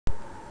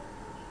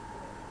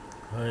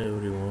Hi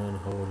everyone,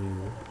 how are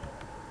you?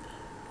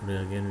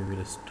 Today again we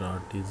will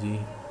start Tizzy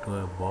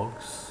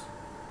Toybox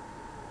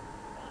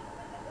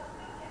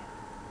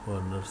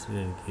for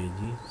nursery and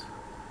KGs.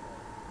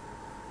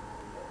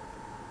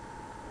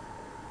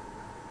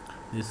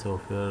 This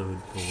software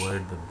will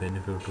provide the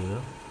benefit to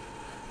the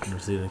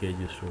nursery and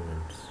KG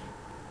students.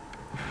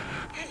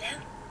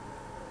 Hello,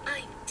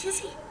 I'm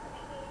Tizzy.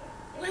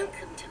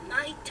 Welcome to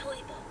my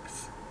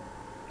Toybox.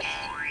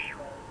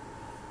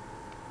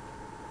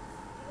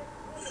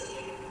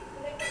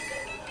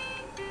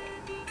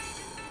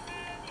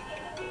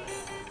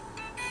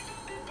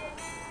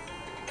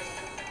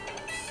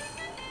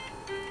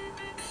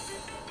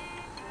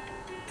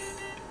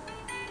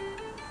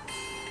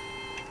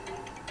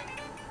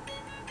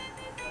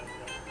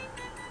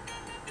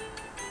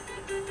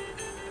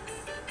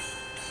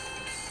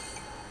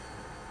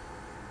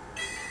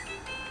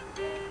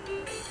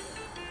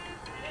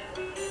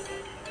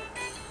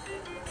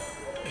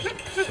 Click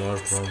here Start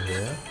to from start.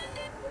 here.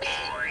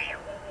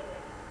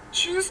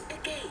 Choose a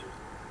game.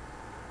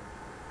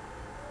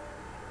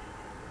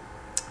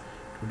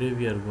 Today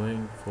we are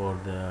going for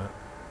the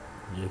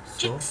jigsaw.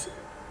 Jigsaw.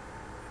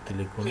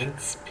 Click on it.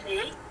 Let's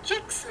play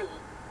Jigsaw.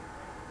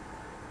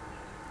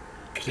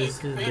 Click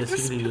This is where this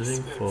basically piece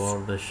using fits.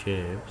 for the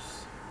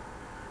shapes,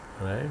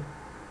 right?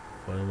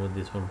 For example,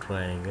 this one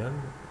triangle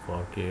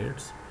for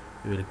kids.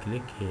 You will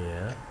click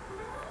here,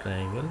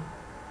 triangle.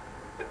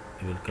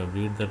 You will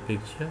complete the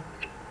picture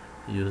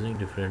using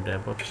different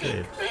type of Click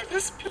shapes. where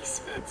this piece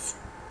fits.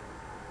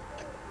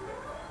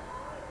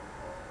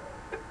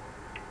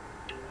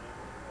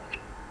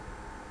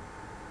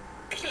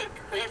 Click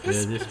where Where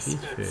this this piece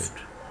piece fit, fits.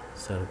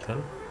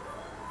 circle.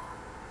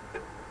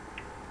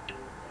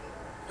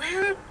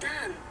 Well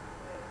done.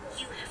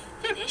 You have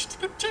finished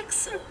the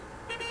jigsaw.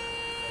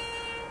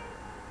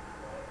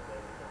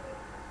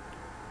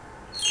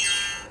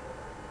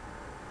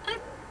 A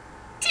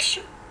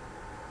tissue.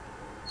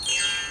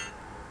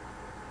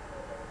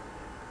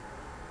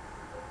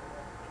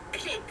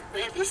 Click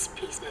where this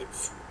piece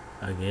fits.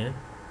 Again,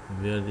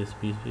 where this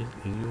piece is,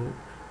 if you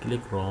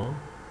click wrong,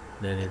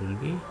 then it will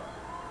be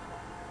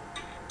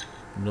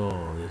no,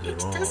 this is It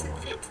doesn't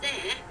wrong. fit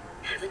there.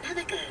 Have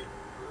another go.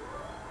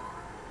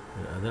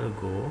 The other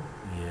go,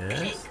 Click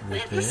yes,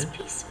 where this this way.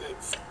 piece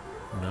fits.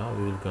 Now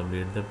we will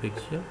complete the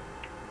picture.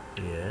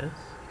 Yes,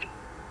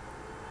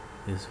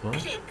 this one,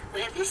 Click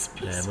where this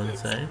piece diamond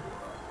fits. sign.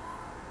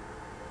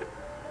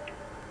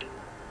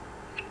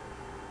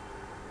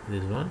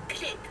 This one,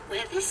 Click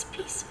where this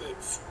piece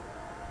fits.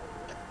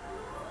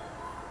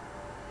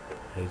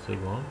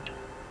 hexagon.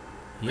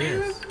 Well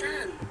Yes,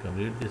 done. we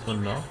complete this You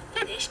one now. have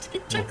finished the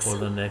Move for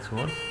the jigsaw. next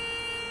one.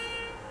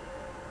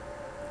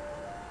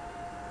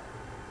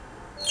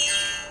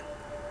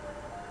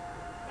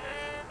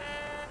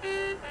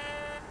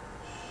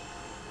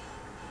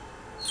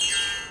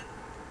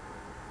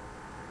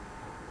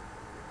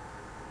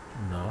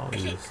 Now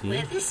you will Click see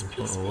where this this one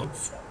piece over.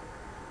 fits.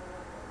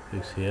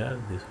 Fix here,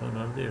 this one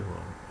or that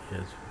one.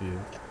 Yes, we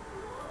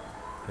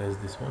press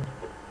this one.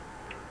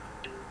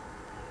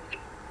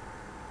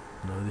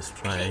 Now this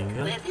Click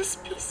triangle. where this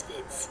piece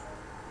fits.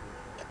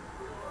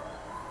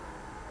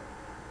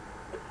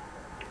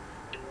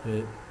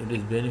 It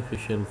is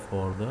beneficial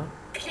for the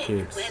Click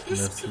kids, where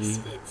this piece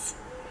nursery, fits.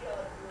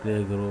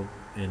 play group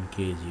and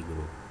KG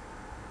group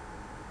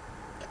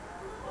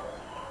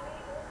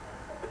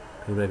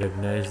to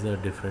recognize the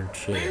different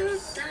Well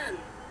shapes. done.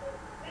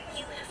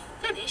 You have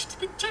finished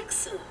the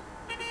jigsaw.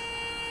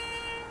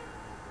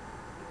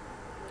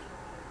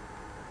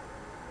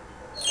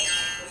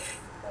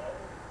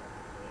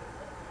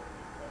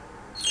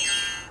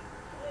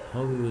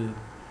 How we will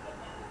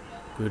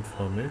quit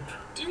from it?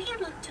 Do you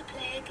want to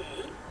play a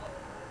game?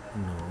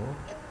 No.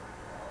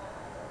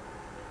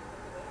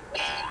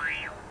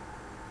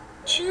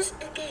 Choose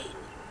a game.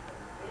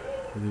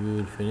 We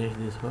will finish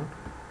this one.